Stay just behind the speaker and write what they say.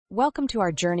Welcome to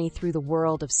our journey through the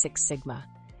world of Six Sigma,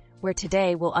 where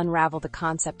today we'll unravel the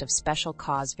concept of special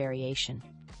cause variation,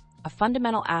 a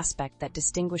fundamental aspect that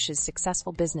distinguishes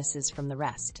successful businesses from the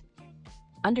rest.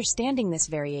 Understanding this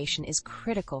variation is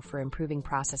critical for improving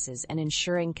processes and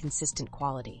ensuring consistent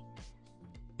quality.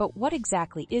 But what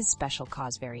exactly is special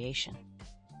cause variation?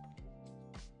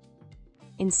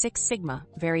 In Six Sigma,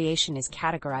 variation is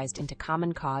categorized into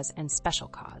common cause and special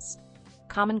cause.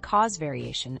 Common cause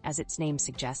variation, as its name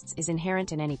suggests, is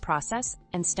inherent in any process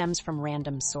and stems from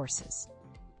random sources.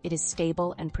 It is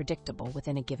stable and predictable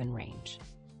within a given range.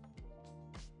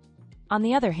 On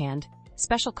the other hand,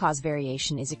 special cause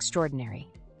variation is extraordinary.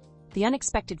 The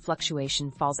unexpected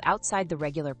fluctuation falls outside the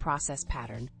regular process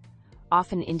pattern,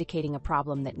 often indicating a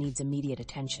problem that needs immediate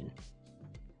attention.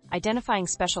 Identifying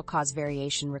special cause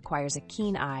variation requires a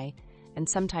keen eye and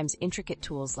sometimes intricate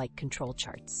tools like control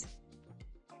charts.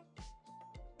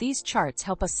 These charts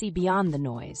help us see beyond the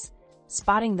noise,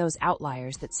 spotting those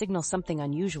outliers that signal something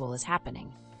unusual is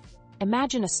happening.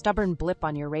 Imagine a stubborn blip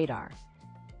on your radar,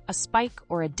 a spike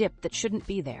or a dip that shouldn't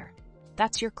be there.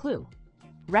 That's your clue.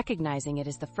 Recognizing it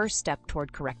is the first step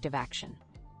toward corrective action.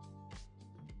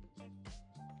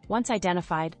 Once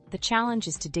identified, the challenge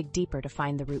is to dig deeper to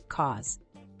find the root cause.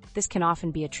 This can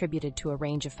often be attributed to a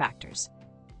range of factors: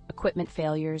 equipment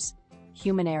failures,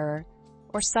 human error,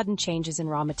 or sudden changes in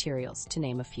raw materials, to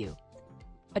name a few.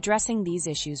 Addressing these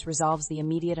issues resolves the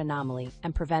immediate anomaly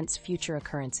and prevents future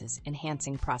occurrences,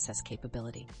 enhancing process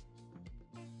capability.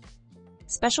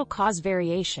 Special cause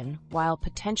variation, while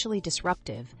potentially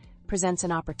disruptive, presents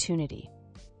an opportunity.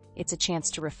 It's a chance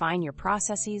to refine your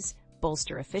processes,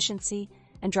 bolster efficiency,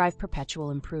 and drive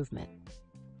perpetual improvement.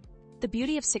 The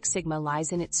beauty of Six Sigma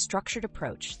lies in its structured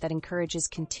approach that encourages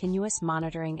continuous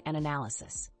monitoring and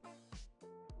analysis.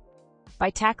 By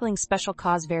tackling special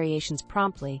cause variations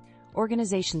promptly,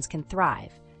 organizations can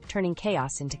thrive, turning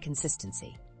chaos into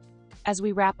consistency. As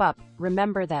we wrap up,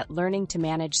 remember that learning to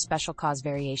manage special cause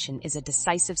variation is a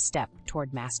decisive step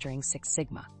toward mastering Six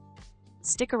Sigma.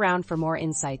 Stick around for more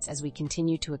insights as we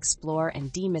continue to explore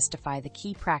and demystify the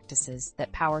key practices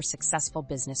that power successful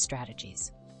business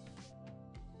strategies.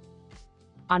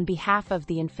 On behalf of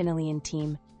the Infinilean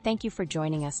team, thank you for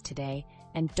joining us today,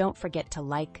 and don't forget to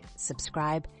like,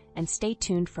 subscribe, and stay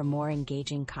tuned for more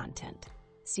engaging content.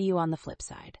 See you on the flip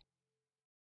side.